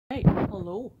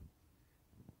hello.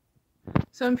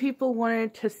 Some people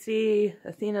wanted to see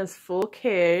Athena's full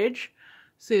cage.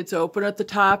 See, it's open at the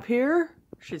top here.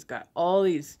 She's got all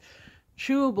these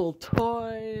chewable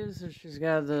toys, and she's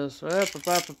got this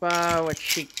which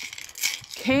she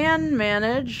can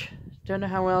manage. Don't know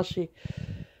how well she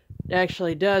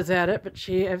actually does at it, but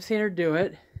I've seen her do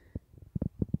it.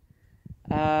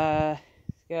 She's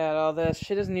got all this.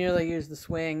 She doesn't usually use the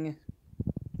swing.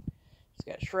 She's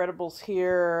got shreddables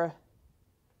here,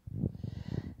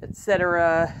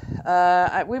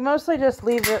 etc. We mostly just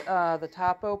leave it, the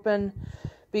top open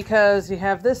because you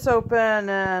have this open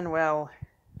and, well,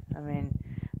 I mean,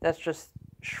 that's just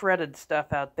shredded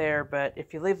stuff out there. But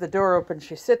if you leave the door open,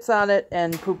 she sits on it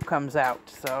and poop comes out.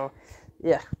 So,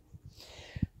 yeah.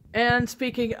 And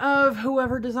speaking of,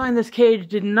 whoever designed this cage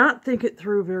did not think it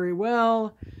through very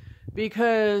well,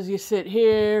 because you sit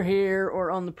here,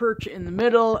 or on the perch in the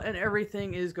middle, and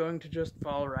everything is going to just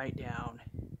fall right down.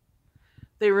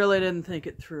 They really didn't think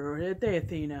it through, did they,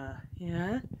 Athena?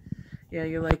 Yeah? Yeah,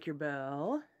 you like your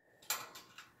bell?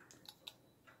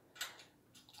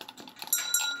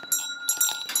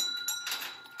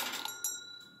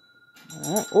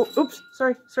 Oh, oops,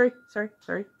 sorry.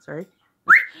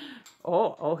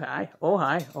 Oh, hi,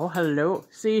 oh, hello.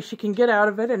 See, she can get out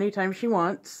of it anytime she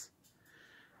wants.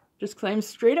 Just climb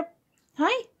straight up.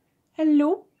 Hi,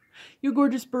 hello. You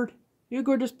gorgeous bird. You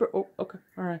gorgeous bird. Oh, okay,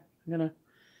 all right, I'm gonna...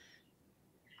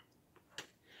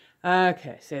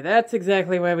 Okay, so that's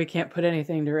exactly why we can't put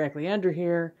anything directly under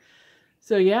here.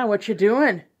 So yeah, what you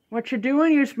doing? What you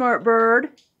doing, you smart bird?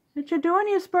 What you doing,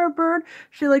 you smart bird?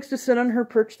 She likes to sit on her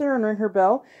perch there and ring her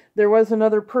bell. There was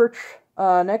another perch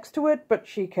next to it, but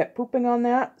she kept pooping on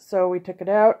that, so we took it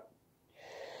out.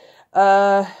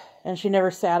 And she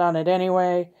never sat on it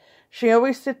anyway. She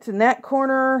always sits in that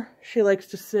corner. She likes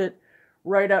to sit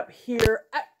right up here.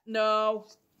 No.